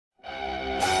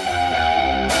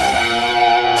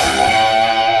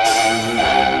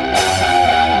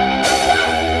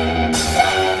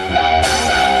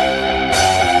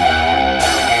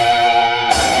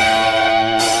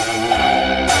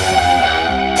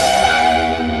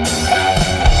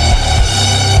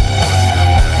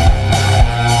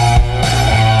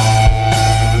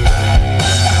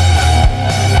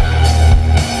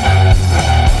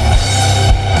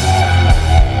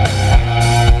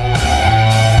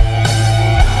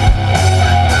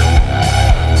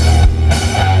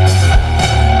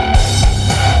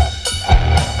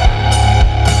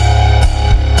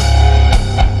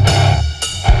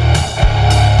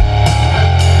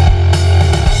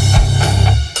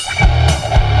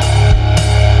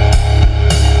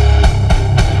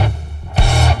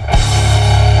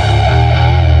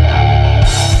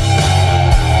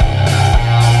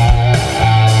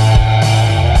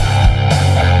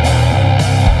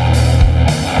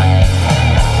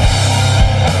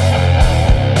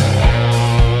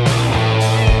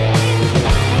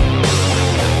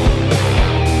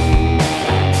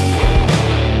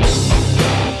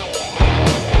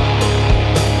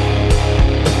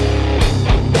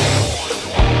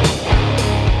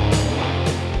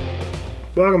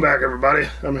Welcome back, everybody.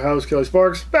 I'm your host, Kelly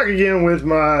Sparks, back again with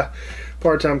my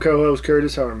part-time co-host,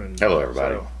 Curtis Harmon. Hello,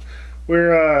 everybody. So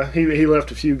we're he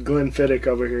left a few Glenfiddich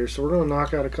over here, so we're going to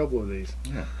knock out a couple of these.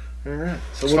 Yeah. All right.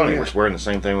 So it's funny, we're wearing the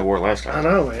same thing we wore last time. I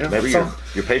know, man. Maybe your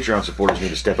Patreon supporters need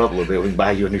to step up a little bit. We can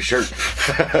buy you a new shirt.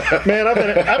 Man,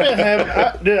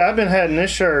 I've been having this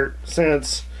shirt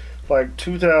since like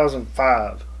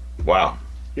 2005. Wow.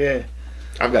 Yeah.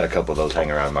 I've got a couple of those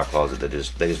hanging around in my closet that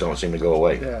they just don't seem to go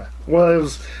away. Yeah. Well,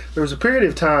 there was a period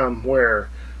of time where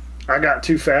I got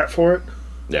too fat for it.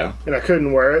 Yeah. And I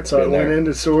couldn't wear it, so I went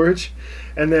into storage,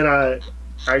 and then I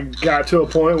got to a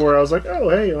point where I was like, oh,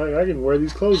 hey, I can wear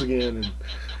these clothes again. And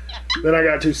then I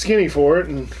got too skinny for it,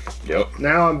 and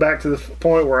now I'm back to the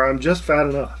point where I'm just fat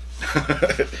enough.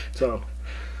 So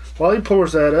while he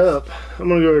pours that up, I'm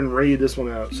going to go ahead and read this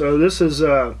one out. So this is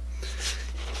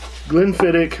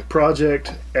Glenfiddich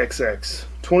Project XX.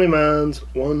 20 mines,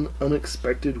 one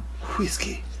unexpected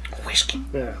whiskey. Whiskey?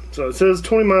 Yeah. So it says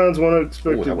 20 mines, one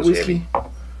unexpected whiskey. I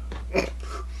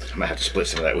might have to split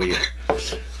some of that with you.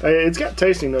 It's got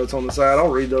tasting notes on the side.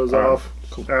 I'll read those off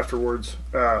afterwards.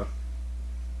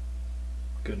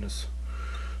 Goodness.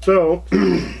 So,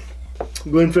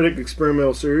 Glenfiddich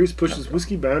Experimental Series pushes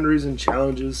whiskey boundaries and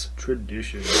challenges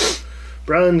tradition.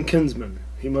 Brian Kinsman.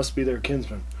 He must be their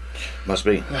kinsman. Must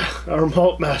be. Our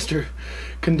malt master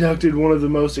conducted one of the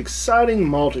most exciting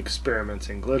malt experiments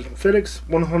in Glenfiddich's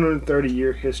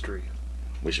 130-year history.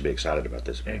 We should be excited about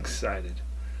this. Excited.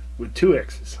 With 2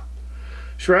 X's.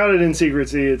 Shrouded in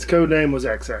secrecy, its code name was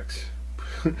XX.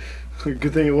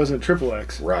 Good thing it wasn't triple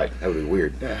X. Right. That would be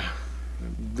weird. Yeah.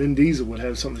 Vin Diesel would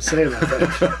have something to say about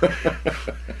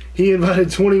that. He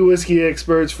invited 20 whiskey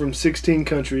experts from 16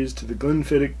 countries to the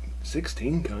Glenfiddich...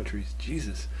 16 countries?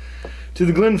 Jesus. To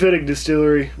the Glenfiddich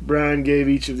distillery. Brian gave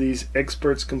each of these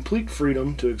experts complete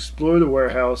freedom to explore the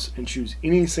warehouse and choose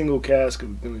any single cask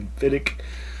of Glenfiddich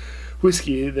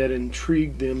whiskey that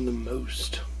intrigued them the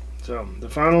most. So, the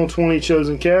final 20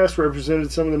 chosen casks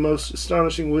represented some of the most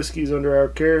astonishing whiskeys under our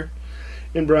care.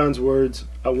 In Brian's words,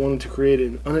 I wanted to create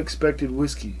an unexpected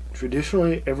whiskey.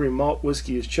 Traditionally, every malt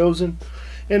whiskey is chosen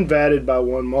and vatted by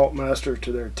one malt master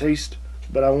to their taste,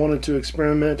 but I wanted to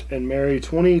experiment and marry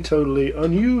 20 totally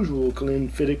unusual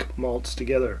Glenfiddich malts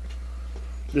together.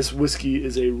 This whiskey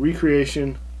is a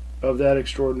recreation of that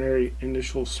extraordinary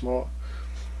initial small...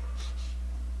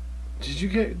 Did you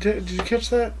catch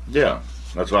that? Yeah.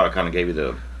 That's why I kind of gave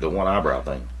you the one eyebrow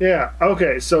thing. Yeah.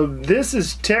 Okay. So this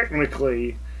is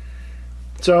technically.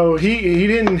 So he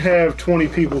didn't have 20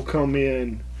 people come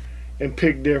in and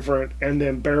pick different and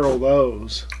then barrel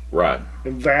those. Right.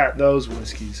 And vat those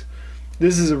whiskeys.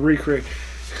 This is a recreate.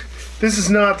 This is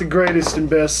not the greatest and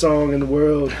best song in the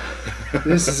world.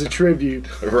 This is a tribute.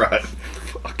 Right.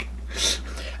 Fuck.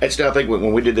 And still, I think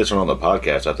when we did this one on the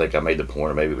podcast, I think I made the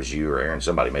point, or maybe it was you or Aaron,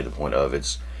 somebody made the point of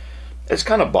it's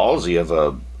kind of ballsy of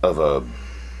a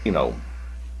you know,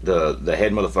 the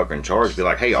head motherfucker in charge be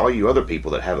like, hey, all you other people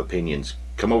that have opinions,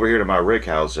 come over here to my rick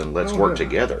house and let's work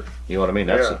together. You know what I mean?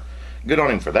 That's good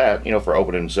on him for that. You know, for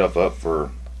opening himself up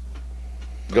for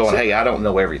going, hey, I don't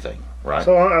know everything, right?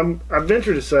 So I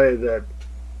venture to say that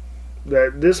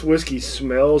this whiskey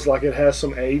smells like it has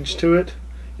some age to it,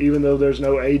 even though there's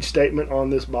no age statement on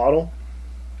this bottle.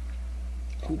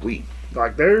 Ooh-wee.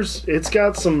 Like it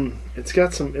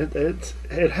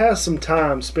has some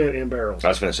time spent in barrels. I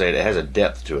was going to say it has a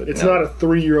depth to it. It's not a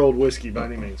 3-year-old whiskey by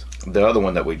any means. The other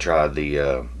one that we tried, the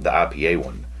IPA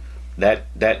one,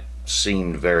 that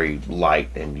seemed very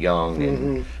light and young,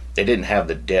 and it didn't have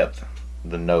the depth.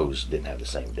 The nose didn't have the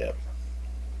same depth.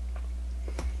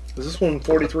 Is this one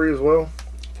 43 as well?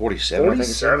 47.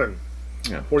 47.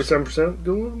 Yeah. 47%.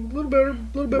 Go a little better. A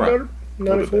little bit better.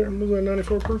 94.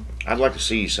 94 proof. I'd like to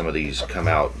see some of these come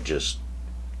out and just,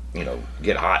 you know,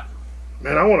 get hot.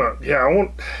 Man,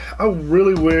 I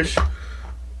really wish.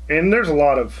 And there's a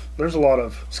lot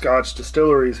of Scotch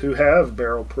distilleries who have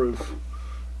barrel proof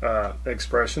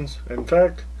expressions. In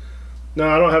fact, no,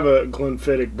 I don't have a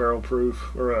Glenfiddich barrel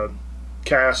proof, or a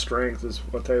cask strength is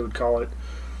what they would call it.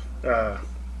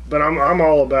 But I'm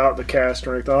all about the cask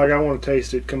strength. I want to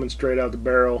taste it coming straight out the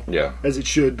barrel. Yeah. As it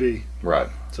should be. Right.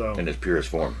 So in its purest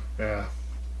form. Yeah.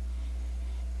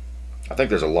 I think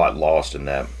there's a lot lost in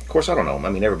that. Of course, I don't know. I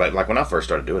mean, everybody, like when I first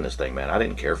started doing this thing, man, I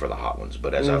didn't care for the hot ones.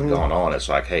 But as I've gone on, it's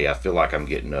like, hey, I feel like I'm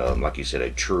getting, like you said,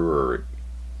 a truer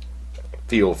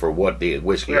feel for what the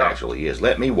whiskey actually is.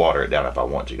 Let me water it down if I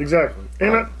want to. Exactly.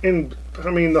 And I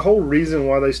mean, the whole reason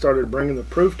why they started bringing the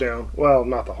proof down, well,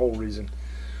 not the whole reason.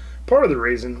 Part of the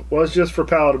reason was just for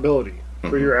palatability.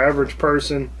 For your average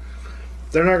person,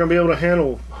 they're not going to be able to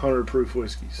handle 100 proof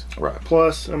whiskeys. Right.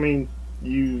 Plus, I mean,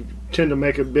 you tend to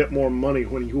make a bit more money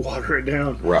when you water it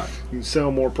down. Right. You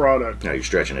sell more product. Now you're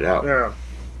stretching it out. Yeah.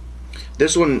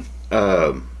 This one,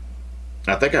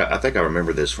 I think I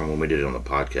remember this from when we did it on the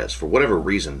podcast. For whatever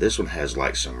reason, this one has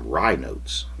like some rye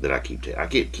notes that I keep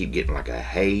getting like a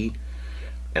hay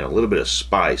and a little bit of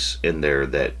spice in there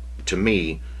that to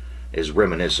me is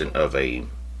reminiscent of a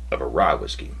rye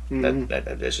whiskey.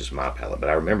 Mm-hmm. That's just my palate, but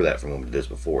I remember that from when we did this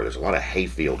before. There's a lot of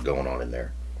hayfield going on in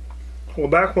there. Well,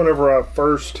 back whenever I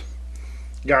first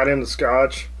got into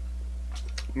Scotch,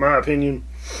 my opinion,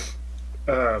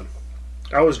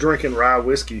 I was drinking rye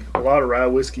whiskey, a lot of rye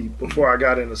whiskey before I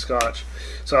got into Scotch.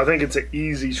 So I think it's an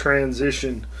easy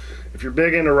transition. If you're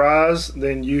big into ryes,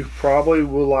 then you probably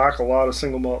will like a lot of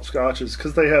single malt Scotches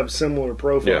because they have similar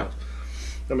profiles. Yeah.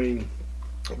 I mean,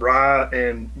 rye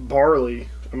and barley,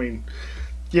 I mean,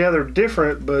 yeah, they're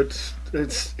different, but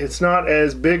it's not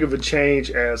as big of a change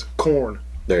as corn.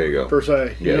 There you go. Per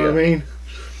se. You know what I mean?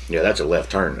 Yeah, that's a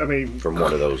left turn. I mean, from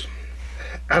one of those.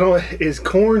 Is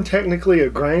corn technically a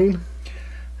grain?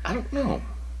 I don't know.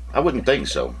 I wouldn't think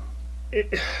so.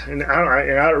 And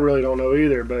I really don't know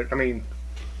either. But I mean,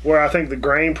 where I think the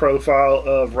grain profile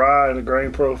of rye and the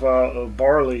grain profile of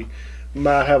barley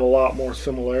might have a lot more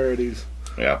similarities.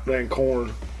 Yeah. Than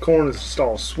corn. Corn is just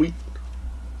all sweet.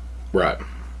 Right.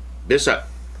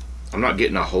 I'm not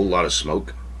getting a whole lot of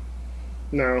smoke.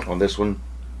 No. On this one.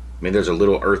 I mean, there's a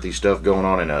little earthy stuff going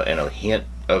on and a hint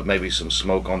of maybe some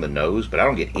smoke on the nose, but I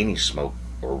don't get any smoke,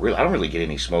 I don't really get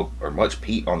any smoke or much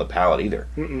peat on the palate either.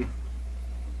 Mm-mm.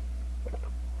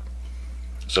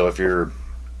 So if you're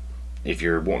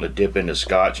wanting to dip into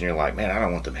Scotch and you're like, man, I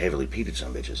don't want them heavily peated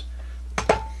some bitches.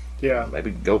 Yeah.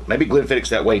 Maybe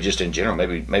Glenfiddich's that way just in general.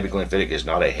 Maybe Glenfiddich is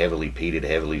not a heavily peated,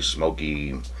 heavily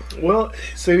smoky. Well,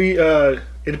 see, it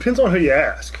depends on who you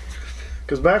ask.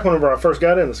 Because back whenever I first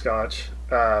got into Scotch,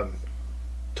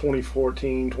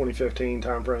 2014, 2015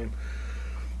 time frame,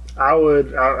 I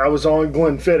was on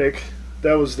Glenfiddich.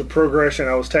 That was the progression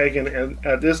I was taking, and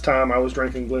at this time I was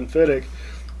drinking Glenfiddich.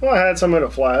 Well, I had some in a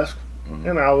flask,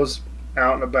 and I was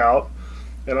out and about,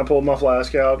 and I pulled my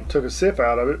flask out and took a sip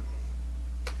out of it,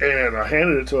 and I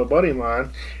handed it to a buddy of mine,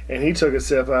 and he took a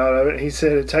sip out of it, and he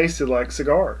said it tasted like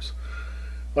cigars,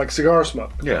 like cigar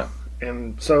smoke. Yeah.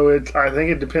 And so I think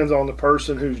it depends on the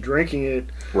person who's drinking it,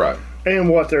 Right.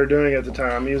 and what they're doing at the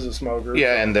time. He was a smoker.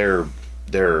 Yeah, and they're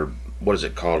what is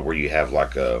it called, where you have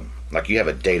you have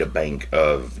a data bank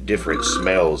of different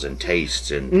smells and tastes,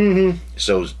 and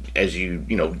so as you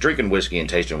drinking whiskey and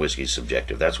tasting whiskey is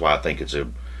subjective. That's why I think it's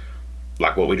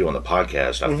like what we do on the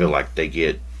podcast. I feel like they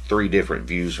get 3 different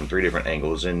views from 3 different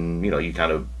angles, and you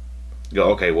kind of go,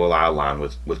 okay, well, I align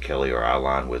with Kelly, or I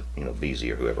align with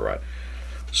VZ or whoever, right?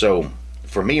 So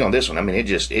for me on this one, I mean, it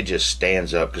just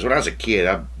stands up, because when I was a kid,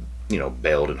 I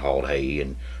baled and hauled hay,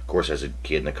 and of course as a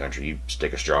kid in the country, you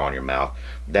stick a straw in your mouth.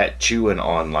 That chewing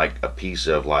on like a piece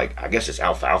of, like, I guess it's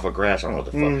alfalfa grass, I don't know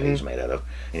what the fuck hay's made out of,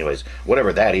 anyways,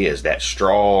 whatever that is, that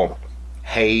straw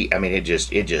hay, I mean, it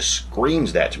just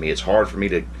screams that to me. It's hard for me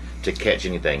to catch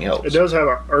anything else. It does have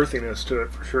an earthiness to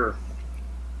it for sure.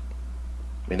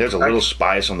 I mean, there's a little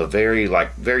spice on the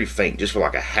very faint, just for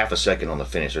like a half a second on the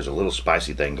finish. There's a little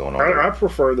spicy thing going on. I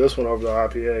prefer this one over the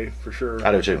IPA for sure.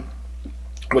 I do too.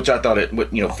 Which I thought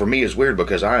for me is weird,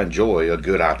 because I enjoy a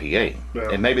good IPA,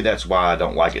 and maybe that's why I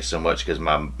don't like it so much, because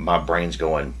my brain's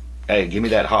going, hey, give me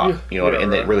that hop,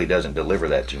 and it really doesn't deliver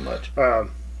that too much.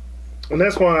 And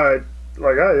that's why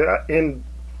and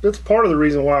that's part of the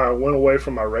reason why I went away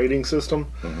from my rating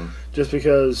system, just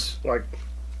because like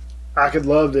I could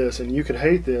love this and you could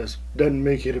hate this doesn't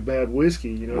make it a bad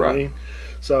whiskey, you know what I mean?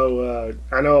 So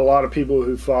I know a lot of people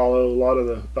who follow, a lot of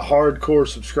the hardcore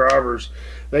subscribers,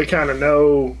 they kind of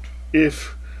know,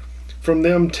 if from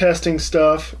them testing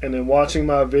stuff and then watching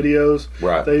my videos,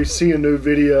 they see a new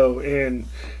video and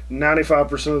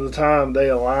 95% of the time they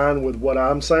align with what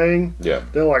I'm saying. Yeah,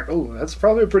 they're like, oh, that's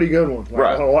probably a pretty good one.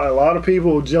 Like, a lot of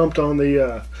people jumped on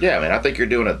the yeah, I mean, I think you're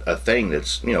doing a thing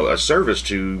that's a service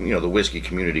to the whiskey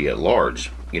community at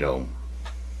large,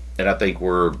 and I think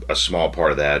we're a small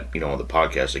part of that, on the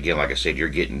podcast. Again, like I said, you're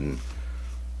getting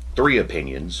 3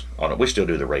 opinions on it. We still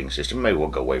do the rating system. Maybe we'll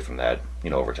go away from that,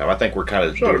 over time. I think we're kind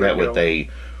of doing that with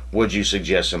would you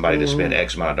suggest somebody to spend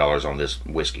X amount of dollars on this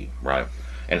whiskey, right?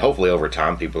 And hopefully over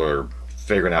time people are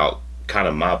figuring out kind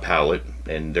of my palate,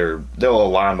 and they'll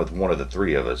align with one of the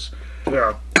 3 of us.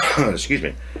 Yeah. Excuse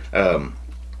me.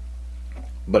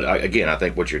 But again, I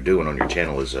think what you're doing on your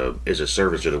channel is a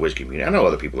service to the whiskey community. I know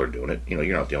other people are doing it.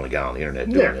 You're not the only guy on the internet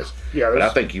doing this. Yeah, but I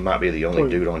think you might be the only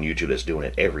dude on YouTube that's doing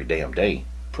it every damn day.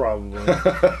 Probably.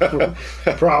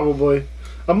 Probably.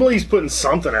 I'm at least putting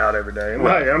something out every day.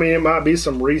 Right. I mean, it might be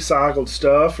some recycled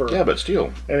stuff or Yeah, but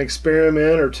still, an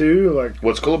experiment or two. Like,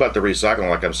 what's cool about the recycling,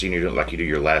 like I'm seeing you doing, like you do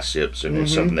your last sips, and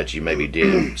it's something that you maybe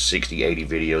did 60, 80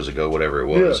 videos ago, whatever it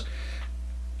was.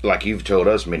 Like you've told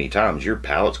us many times, your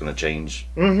palate's going to change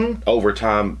over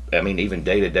time. I mean, even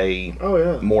day to day,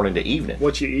 morning to evening.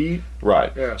 What you eat.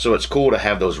 Right. Yeah. So it's cool to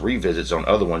have those revisits on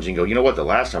other ones. You can go, you know what, the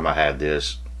last time I had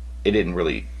this, it didn't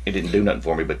do nothing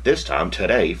for me. But this time,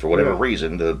 today, for whatever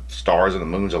reason, the stars and the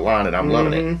moons align, and I'm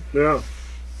loving it. Yeah.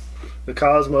 The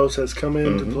cosmos has come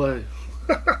into play.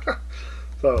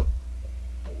 So.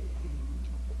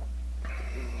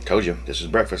 Told you, this is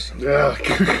breakfast. Yeah.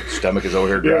 Stomach is over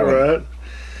here growling. Yeah, right.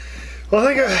 Well,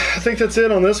 I think that's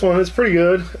it on this one. It's pretty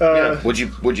good. Would you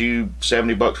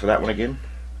 $70 for that one again?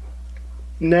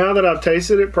 Now that I've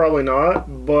tasted it, probably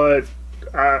not, but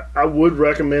I would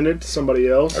recommend it to somebody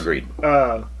else. Agreed.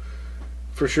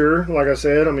 For sure. Like I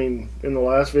said, I mean, in the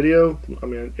last video, I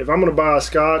mean, if I'm going to buy a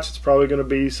scotch, it's probably going to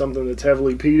be something that's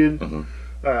heavily peated.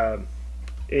 But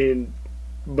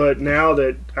now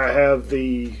that I have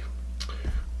the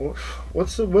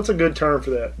what's a good term for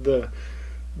that?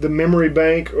 The memory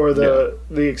bank or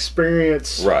the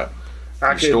experience. Right.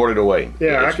 I could stored it away.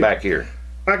 Yeah, it's back here.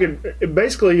 I could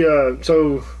basically.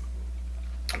 So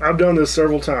I've done this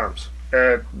several times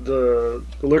at the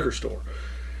liquor store,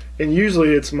 and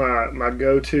usually it's my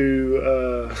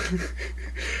go-to.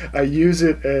 I use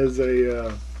it as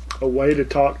a way to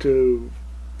talk to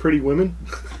pretty women.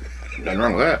 Nothing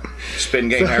wrong with that. Spin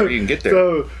game, however you can get there.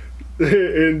 So,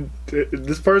 and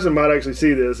this person might actually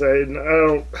see this. I'm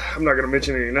not going to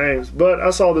mention any names, but I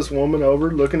saw this woman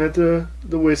over looking at the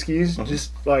whiskeys,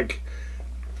 just like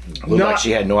looked like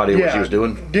she had no idea what she was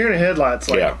doing. Deer in the headlights.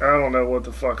 Like, I don't know what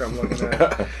the fuck I'm looking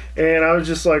at. And I was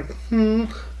just like, and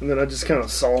then I just kind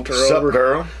of saunter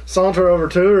over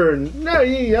to her, and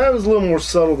I was a little more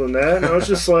subtle than that. And I was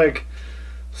just like,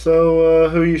 so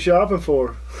who are you shopping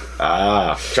for?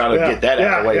 Trying to get that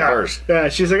out of the way first. Yeah,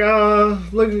 she's like,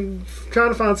 trying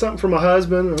to find something for my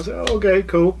husband. And I was like, oh, okay,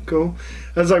 cool.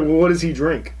 I was like, well, what does he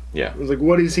drink? Yeah. I was like,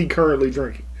 what is he currently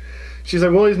drinking? She's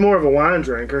like, well, he's more of a wine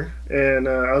drinker. And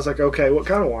I was like, okay, what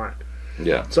kind of wine?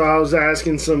 Yeah. So I was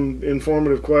asking some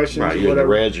informative questions. Right, you get the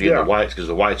reds, you get the whites, because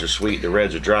the whites are sweet, the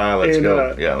reds are dry. Let's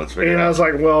go. Let's figure it out. And I was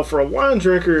like, well, for a wine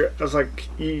drinker, I was like,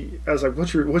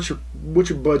 what's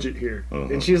your budget here?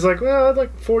 And she's like, well, I'd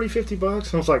like $40-50. And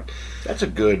I was like, that's a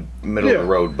good middle of the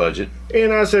road budget.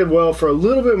 And I said, well, for a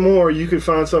little bit more, you could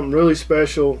find something really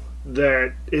special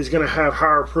that is going to have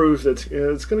higher proof.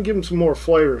 It's going to give them some more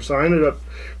flavor. So I ended up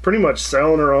pretty much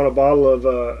selling her on a bottle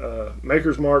of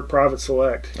Maker's Mark Private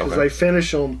Select, because they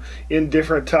finish them in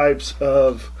different types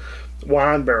of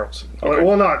wine barrels.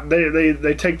 Well, not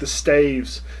they take the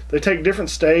staves. They take different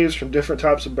staves from different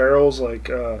types of barrels, like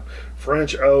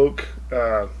French oak,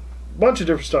 bunch of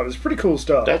different stuff. It's pretty cool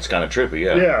stuff. That's kind of trippy,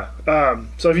 yeah.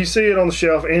 So if you see it on the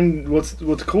shelf, and what's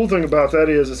the cool thing about that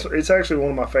is it's actually one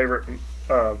of my favorite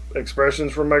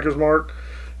expressions from Maker's Mark.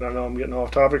 And I know I'm getting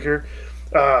off topic here,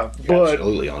 but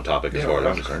absolutely on topic as far as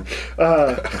I'm concerned.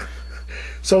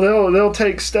 So they'll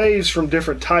take staves from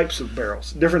different types of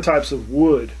barrels, different types of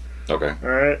wood. Okay. All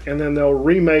right, and then they'll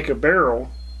remake a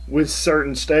barrel with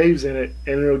certain staves in it,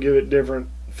 and it'll give it different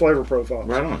flavor profiles.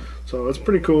 Right on. So it's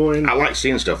pretty cool. And I like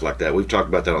seeing stuff like that. We've talked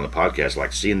about that on the podcast,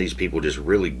 like seeing these people just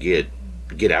really get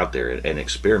out there and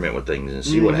experiment with things and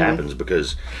see what happens,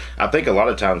 because I think a lot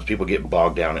of times people get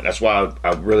bogged down, and that's why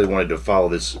I really wanted to follow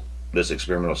this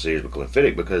experimental series with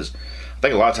Glenfiddich, because I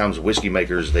think a lot of times whiskey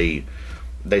makers, they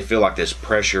feel like this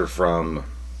pressure from,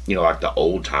 like the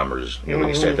old timers, we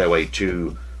can say it that way,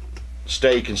 to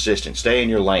stay consistent, stay in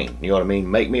your lane, you know what I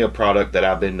mean? Make me a product that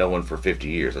I've been knowing for 50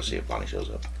 years. Let's see if Bonnie shows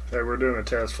up. Hey, we're doing a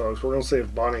test, folks. We're going to see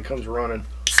if Bonnie comes running.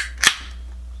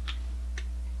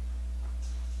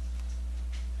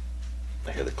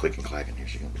 I hear the click and clack in here.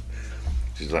 She's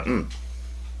like,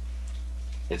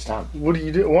 it's time. What are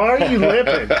you doing? Why are you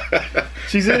limping?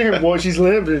 She's in here, boy. She's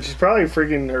limping. She's probably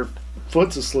freaking, her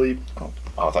foot's asleep. Oh,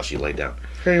 I thought she laid down.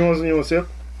 Hey, you want to sip?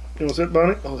 You want to sip,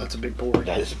 Bonnie? Oh, that's a big pour.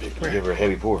 That is a big pour. Give her a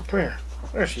heavy pour. Come here.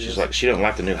 There she is. She's like, she doesn't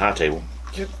like the new high table.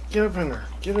 Get up in there.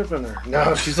 Get up in there.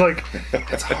 No, she's like,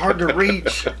 it's hard to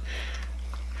reach.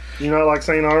 You not like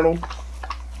St. Arnold?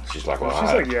 She's like, well,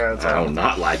 I do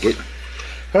not like it.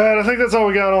 All right, I think that's all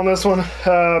we got on this one.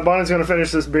 Bonnie's going to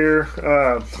finish this beer.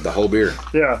 The whole beer?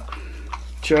 Yeah.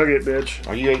 Chug it, bitch.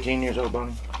 Are you 18 years old,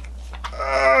 Bonnie?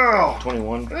 Oh.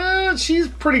 21? She's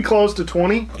pretty close to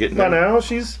 20 by now.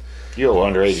 She's... You're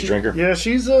an underage drinker? Yeah,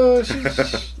 she's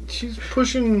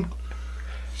pushing...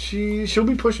 She'll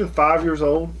be pushing 5 years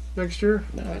old next year.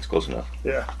 No, that's close enough.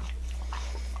 Yeah.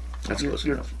 That's close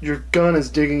enough. Your gun is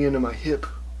digging into my hip.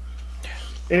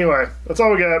 Anyway, that's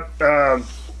all we got.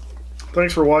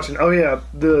 Thanks for watching. Oh yeah,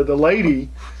 the lady,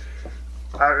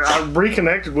 I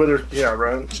reconnected with her. Yeah,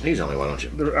 right. Sneeze on me, why don't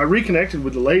you? I reconnected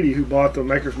with the lady who bought the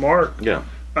Maker's Mark. Yeah.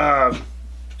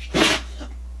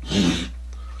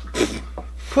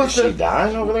 Is she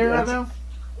dying over there right now?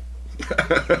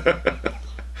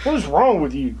 What is wrong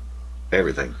with you?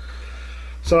 Everything.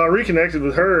 So I reconnected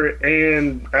with her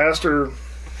and asked her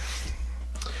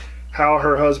how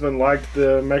her husband liked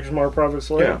the Maker's Mark Private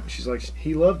Selection. Yeah. She's like,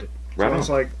 he loved it. So right. I was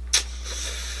like,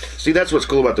 see, that's what's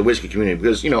cool about the whiskey community,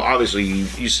 because, obviously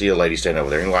you see a lady standing over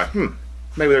there and you're like,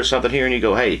 maybe there's something here, and you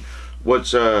go, hey,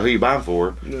 what's who you buying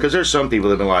for? Because there's some people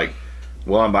that have been like,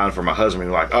 well, I'm buying for my husband,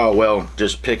 and you're like, oh, well,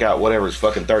 just pick out whatever's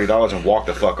fucking $30 and walk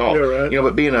the fuck off. Yeah, right.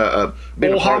 But being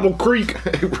Old Hobble Creek.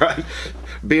 Right.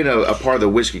 Being a part of the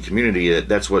whiskey community,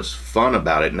 that's what's fun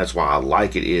about it, and that's why I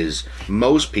like it, is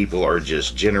most people are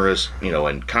just generous,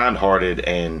 and kind-hearted,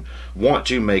 and want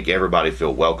to make everybody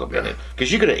feel welcome in it.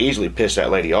 Because you could have easily pissed that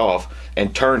lady off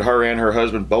and turned her and her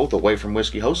husband both away from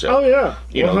whiskey wholesale. Oh, yeah.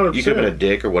 100%. You could have been a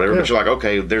dick or whatever, but you're like,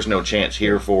 okay, there's no chance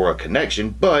here for a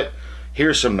connection, but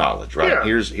here's some knowledge, right?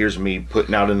 Yeah. Here's me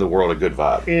putting out in the world a good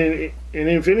vibe. And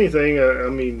if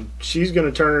anything, she's going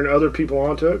to turn other people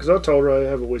onto it, because I told her I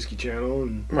have a whiskey channel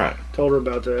and told her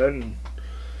about that. And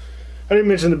I didn't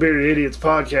mention the Bearded Idiots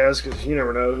podcast because you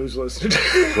never know who's listening.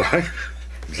 Right?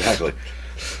 Exactly.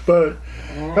 But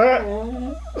all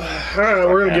right,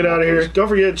 we're gonna get out of here. Don't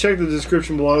forget, check the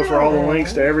description below for all the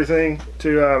links to everything,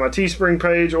 to my Teespring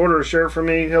page. Order a shirt from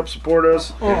me. Help support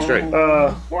us. That's great.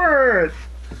 Word.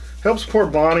 Help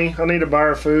support Bonnie. I need to buy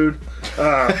her food.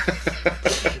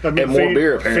 I've been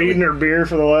beer, apparently. Feeding her beer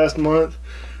for the last month.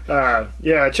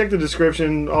 Yeah, check the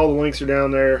description. All the links are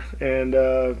down there, and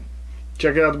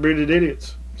check out the Bearded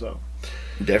Idiots. So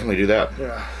definitely do that.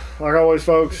 Yeah. Like always,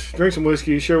 folks, drink some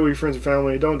whiskey, share with your friends and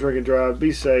family, don't drink and drive,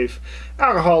 be safe.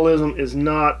 Alcoholism is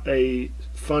not a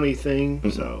funny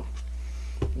thing, so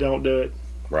don't do it.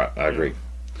 Right, I agree.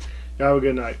 Have a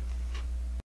good night.